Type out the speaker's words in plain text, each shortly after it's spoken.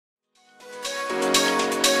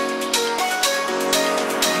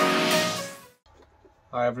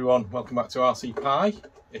Hi everyone, welcome back to RC Pi.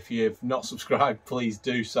 If you've not subscribed, please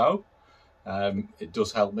do so. It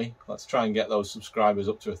does help me. Let's try and get those subscribers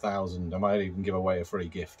up to 1,000. I might even give away a free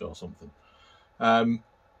gift or something.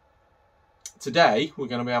 Today we're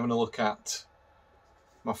going to be having a look at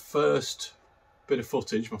my first bit of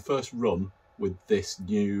footage, my first run with this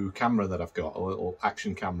new camera that I've got, a little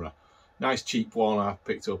action camera. Nice cheap one I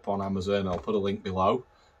picked up on Amazon. I'll put a link below.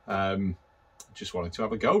 Just wanted to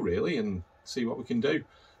have a go really and see what we can do.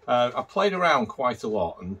 I played around quite a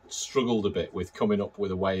lot and struggled a bit with coming up with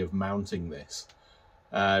a way of mounting this.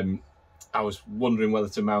 I was wondering whether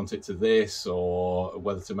to mount it to this or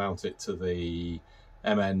whether to mount it to the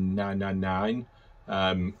MN999.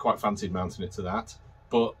 Quite fancied mounting it to that,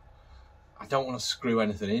 but I don't want to screw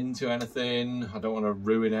anything into anything. I don't want to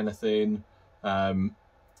ruin anything.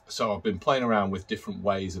 So I've been playing around with different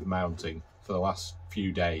ways of mounting for the last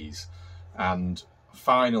few days and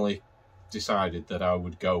finally decided that I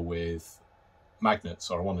would go with magnets,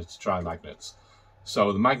 or I wanted to try magnets.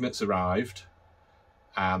 So the magnets arrived,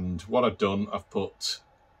 and what I've done, I've put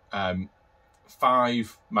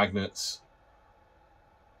 5 magnets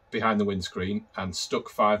behind the windscreen and stuck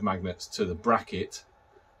 5 magnets to the bracket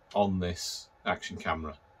on this action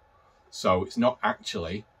camera. So it's not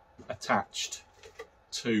actually attached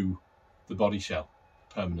to the body shell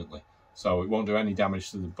permanently. So it won't do any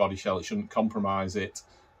damage to the body shell, it shouldn't compromise it.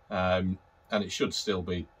 And it should still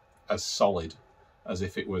be as solid as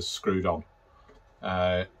if it was screwed on.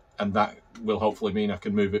 And that will hopefully mean I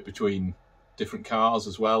can move it between different cars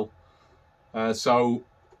as well. So,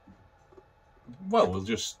 well, we'll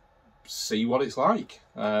just see what it's like.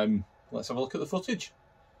 Let's have a look at the footage.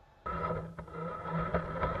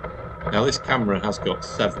 Now this camera has got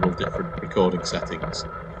several different recording settings.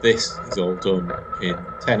 This is all done in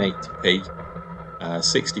 1080p,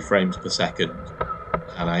 60 frames per second.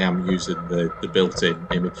 And I am using the built-in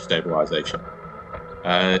image stabilization.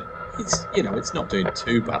 It's not doing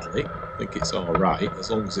too badly. I think it's all right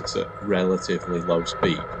as long as it's at relatively low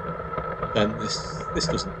speed. Then this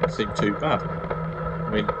doesn't seem too bad. I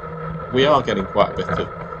mean, we are getting quite a bit of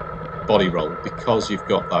body roll because you've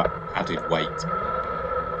got that added weight.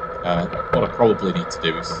 What I probably need to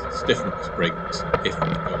do is stiffen up the springs if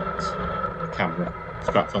we've got the camera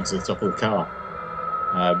strapped onto the top of the car.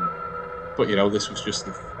 But you know, this was just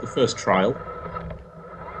the first trial.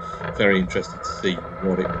 Very interested to see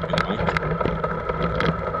what it would be like.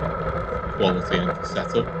 Quality and the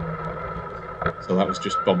setup. So that was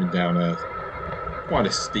just bombing down quite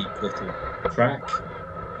a steep little track.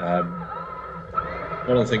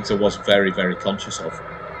 One of the things I was very, very conscious of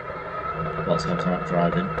whilst I was out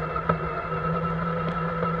driving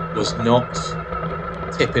was not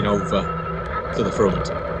tipping over to the front.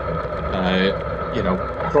 You know,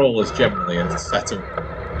 crawlers generally are set up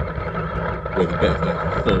with a bit of a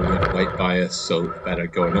forward weight bias, so they're better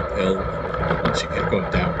going uphill. Once you get going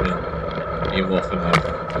downhill, you often have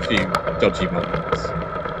a few dodgy moments.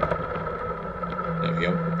 There we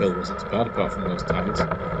go, uphill wasn't too bad apart from those tyres.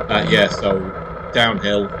 Yeah, so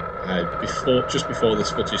downhill, just before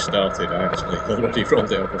this footage started, I actually already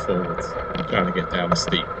rolled it over forwards, trying to get down a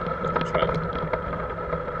steep little trail.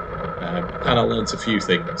 And I learnt a few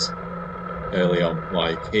things early on,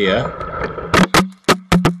 like here.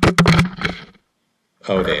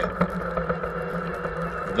 Oh dear.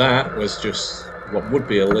 That was just what would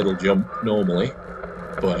be a little jump normally,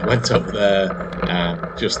 but I went up there and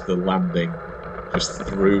just the landing just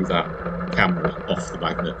threw that camera off the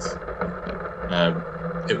magnets.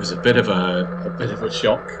 It was a bit of a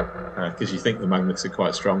shock because you think the magnets are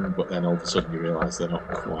quite strong, but then all of a sudden you realise they're not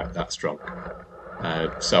quite that strong.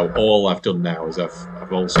 So all I've done now is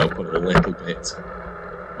I've also put a little bit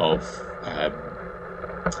of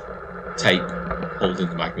tape holding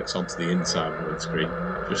the magnets onto the inside of the windscreen,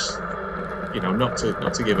 just not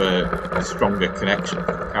to give a stronger connection to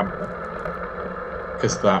the camera,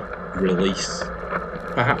 because that release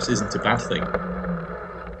perhaps isn't a bad thing,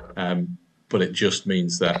 but it just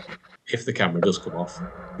means that if the camera does come off,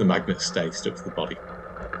 the magnets stay stuck to the body.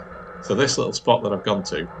 So this little spot that I've gone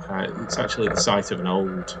to, it's actually the site of an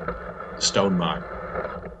old stone mine.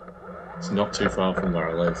 It's not too far from where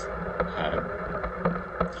I live.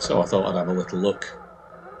 So I thought I'd have a little look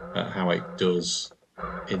at how it does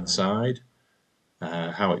inside,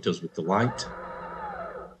 how it does with the light.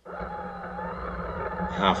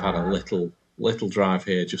 I have had a little drive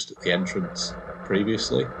here just at the entrance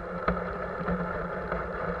previously.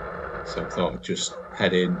 So I thought I'd just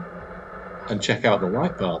head in and check out the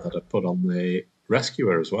light bar that I put on the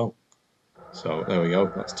Rescuer as well. So there we go,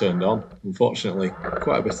 that's turned on. Unfortunately,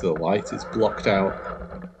 quite a bit of the light is blocked out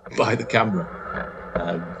by the camera.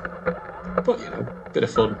 But you know, bit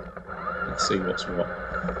of fun. Let's see what's what.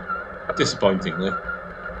 Disappointingly,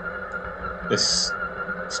 this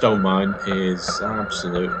stone mine is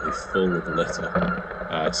absolutely full of litter.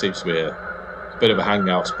 It seems to be a bit of a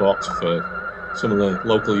hangout spot for some of the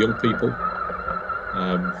local young people.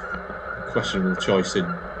 Questionable choice in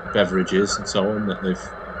beverages and so on that they've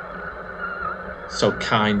so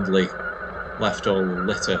kindly left all the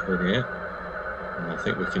litter in here. And I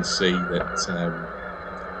think we can see that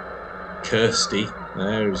Kirsty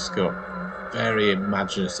there has got very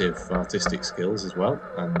imaginative artistic skills as well,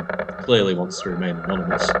 and clearly wants to remain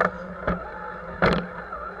anonymous.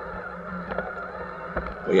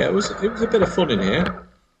 But yeah, it was a bit of fun in here.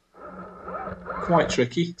 Quite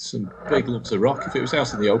tricky, some big lumps of rock. If it was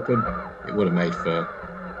out in the open, it would have made for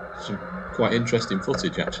some quite interesting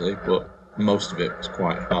footage actually, but most of it was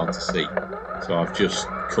quite hard to see. So I've just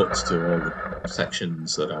cut to all the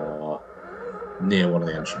sections that are near one of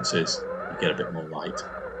the entrances. You get a bit more light.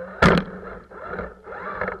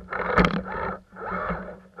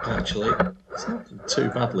 Actually, it's not done too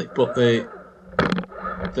badly, but the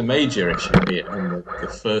major issue here, and the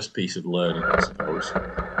first piece of learning, I suppose,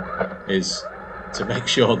 is to make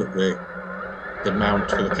sure that the mount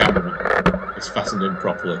for the camera is fastened in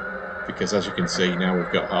properly, because as you can see now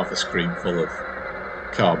we've got half a screen full of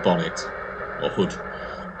car bonnet or hood,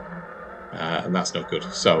 and that's not good.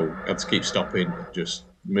 So I had to keep stopping, just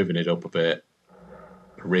moving it up a bit,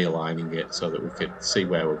 realigning it so that we could see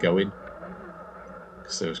where we're going,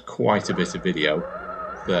 because there was quite a bit of video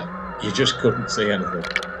that you just couldn't see anything.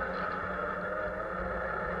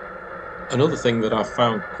 Another thing that I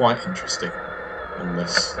found quite interesting on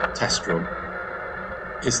this test run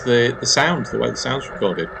is the sound, the way the sound's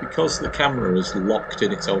recorded. Because the camera is locked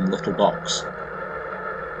in its own little box,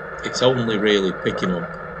 it's only really picking up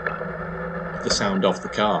the sound of the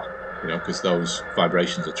car, you know, because those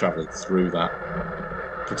vibrations are travelling through that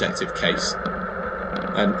protective case.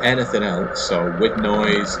 And anything else, so wind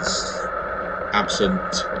noise is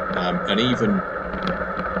absent, and even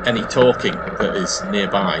any talking that is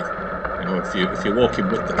nearby. You know, if you're walking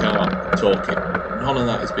with the car talking, none of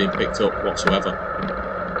that is being picked up whatsoever.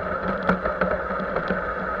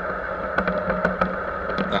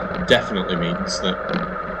 That definitely means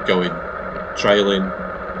that going trailing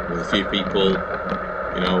with a few people,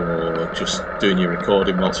 you know, or just doing your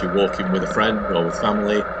recording whilst you're walking with a friend or with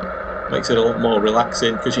family, makes it a lot more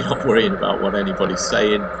relaxing, because you're not worrying about what anybody's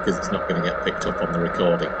saying, because it's not going to get picked up on the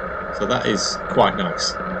recording. So that is quite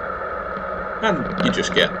nice. And you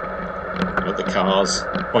just get, you know, the car's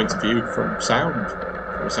point of view from a sound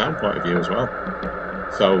point of view as well.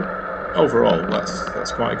 So overall,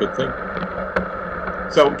 that's quite a good thing.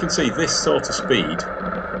 So we can see this sort of speed,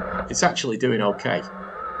 it's actually doing okay.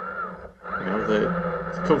 You know, the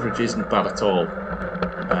coverage isn't bad at all.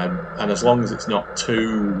 And as long as it's not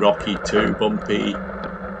too rocky, too bumpy,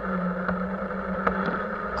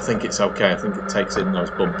 I think it's okay. I think it takes in those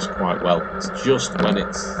bumps quite well. It's just when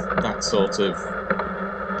it's that sort of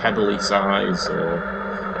pebbly size, or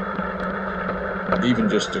even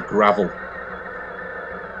just a gravel,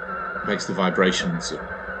 makes the vibrations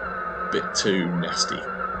a bit too nasty.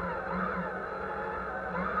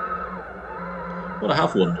 What I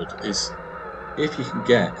have wondered is if you can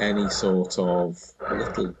get any sort of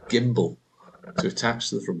little gimbal to attach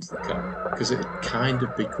to the front of the car, because it'd kind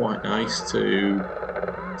of be quite nice to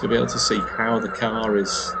be able to see how the car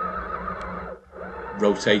is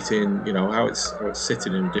rotating, you know, how it's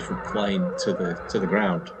sitting in a different plane to the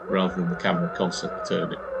ground, rather than the camera constantly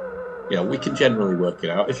turning. You know, we can generally work it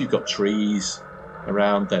out. If you've got trees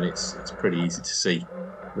around, then it's pretty easy to see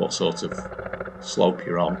what sort of slope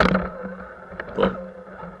you're on. But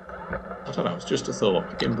I don't know, it's just a thought.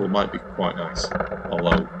 A gimbal might be quite nice, although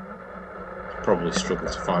I'd probably struggle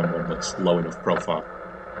to find one that's low enough profile.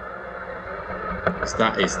 Because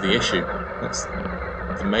that is the issue. That's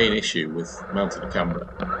the main issue with mounting a camera.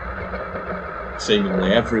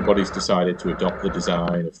 Seemingly everybody's decided to adopt the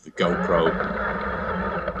design of the GoPro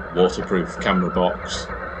waterproof camera box,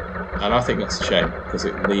 and I think that's a shame, because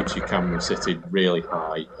it leaves your camera sitting really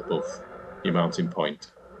high above your mounting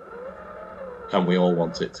point, and we all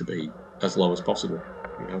want it to be as low as possible,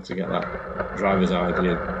 you know, to get that driver's eye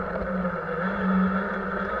view.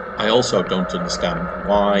 I also don't understand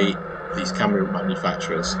why these camera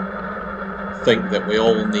manufacturers think that we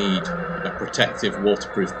all need a protective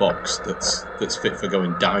waterproof box that's fit for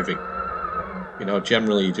going diving. You know,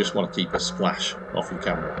 generally you just want to keep a splash off your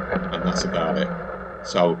camera, and that's about it.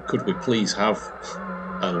 So could we please have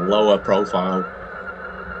a lower profile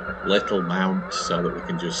little mount so that we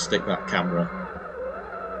can just stick that camera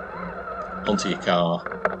onto your car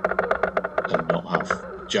and not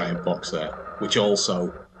have giant box there, which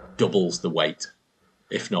also doubles the weight,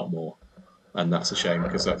 if not more. And that's a shame,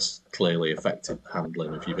 because that's clearly affected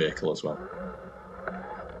handling of your vehicle as well.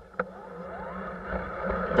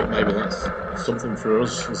 But maybe that's something for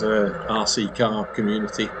us as a RC car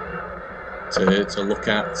community to look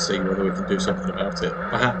at, see whether we can do something about it.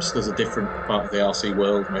 Perhaps there's a different part of the RC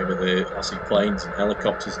world, maybe the RC planes and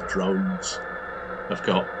helicopters and drones have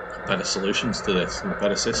got better solutions to this and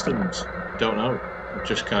better systems. Don't know. I've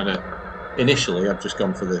just kind of, initially I've just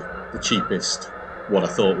gone for the cheapest, what I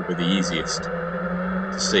thought would be the easiest,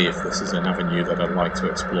 to see if this is an avenue that I'd like to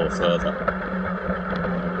explore further.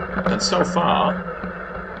 And so far,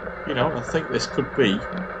 you know, I think this could be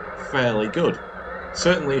fairly good.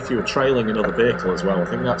 Certainly if you were trailing another vehicle as well, I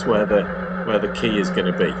think that's where the key is going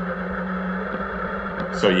to be.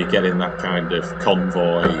 So you're getting that kind of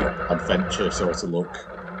convoy, adventure sort of look.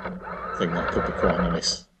 I think that could be quite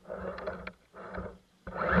nice.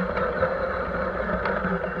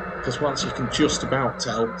 Because once you can just about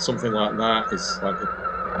tell something like that is like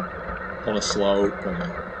on a slope and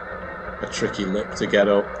a tricky lip to get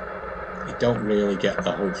up, you don't really get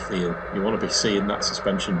that whole feel. You want to be seeing that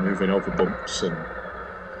suspension moving over bumps and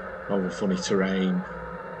over funny terrain.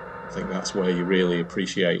 I think that's where you really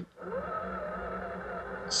appreciate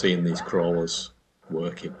seeing these crawlers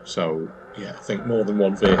working. So yeah, I think more than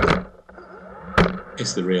one vehicle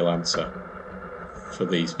is the real answer for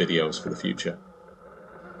these videos for the future.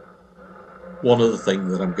 One other thing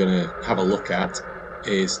that I'm going to have a look at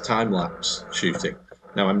is time-lapse shooting.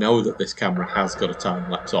 Now I know that this camera has got a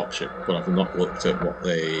time-lapse option, but I've not looked at what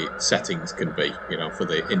the settings can be, you know, for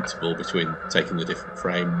the interval between taking the different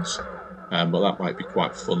frames, but that might be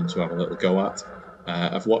quite fun to have a little go at.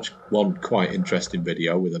 I've watched one quite interesting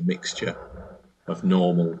video with a mixture of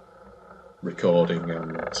normal recording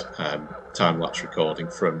and time-lapse recording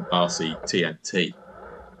from RC TNT.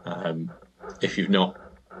 If you've not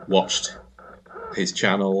watched his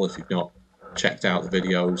channel, if you've not checked out the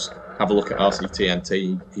videos, have a look at RC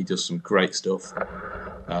TNT. He does some great stuff.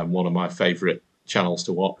 One of my favourite channels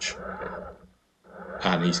to watch,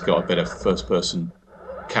 and he's got a bit of first-person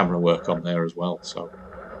camera work on there as well. So,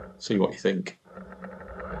 see what you think.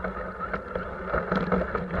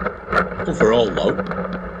 Overall, though,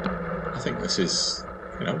 I think this is,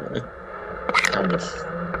 you know, a kind of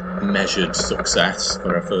measured success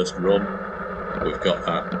for our first run. We've got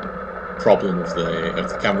that problem of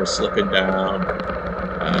the camera slipping down.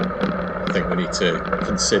 I think we need to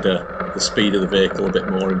consider the speed of the vehicle a bit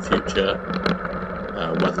more in future,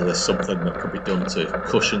 whether there's something that could be done to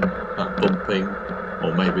cushion that bumping,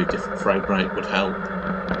 or maybe a different frame rate would help.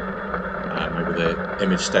 Maybe the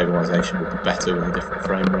image stabilisation would be better with a different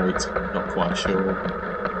frame rate, not quite sure.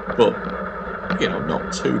 But, you know,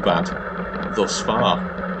 not too bad thus far.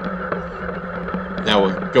 Now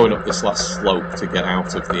we're going up this last slope to get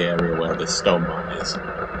out of the area where this stone mine is.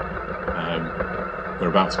 We're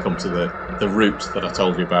about to come to the route that I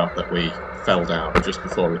told you about that we fell down just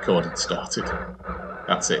before recording started.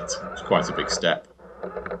 That's it. It's quite a big step.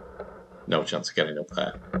 No chance of getting up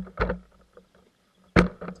there.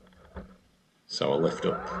 So I'll lift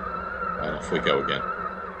up and off we go again.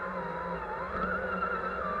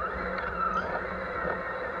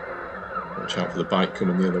 Watch out for the bike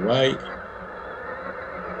coming the other way.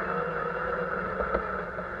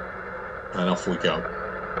 And off we go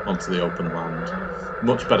onto the open land.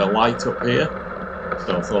 Much better light up here,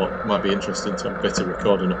 so I thought it might be interesting to have a bit of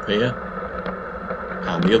recording up here.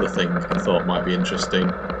 And the other thing I thought might be interesting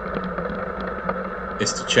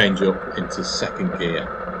is to change up into second gear.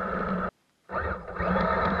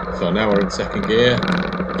 So now we're in second gear,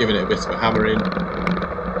 giving it a bit of a hammering.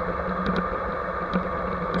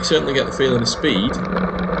 You certainly get the feeling of speed,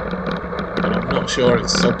 but I'm not sure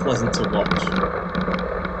it's so pleasant to watch.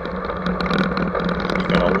 You've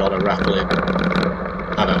got a lot of rattling.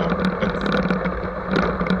 I don't know.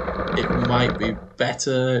 It might be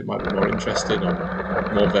better, it might be more interesting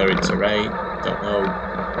on more varied terrain, don't know.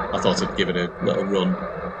 I thought I'd give it a little run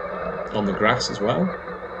on the grass as well.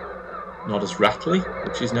 Not as rattly,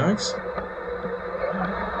 which is nice.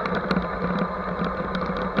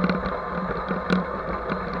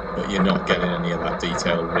 But you're not getting any of that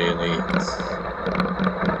detail really.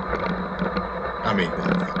 I mean,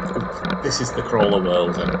 this is the crawler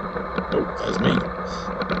world, and oh, there's me.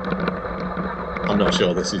 I'm not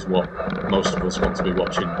sure this is what most of us want to be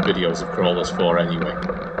watching videos of crawlers for anyway.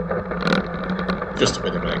 Just a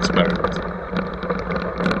bit of an experiment.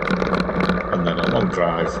 And then a long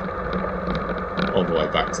drive all the way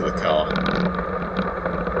back to the car.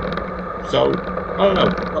 So, I don't know,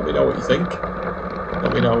 let me know what you think.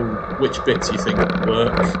 Let me know which bits you think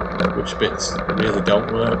work, which bits really don't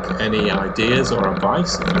work, any ideas or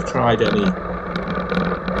advice. If you've tried any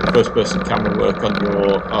first-person camera work on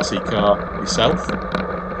your RC car yourself,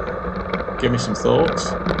 give me some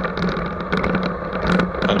thoughts,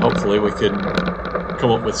 and hopefully we can come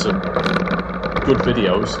up with some good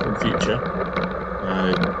videos in future.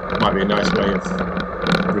 Might be a nice way of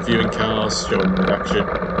reviewing cars, showing them in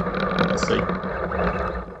action. Let's see.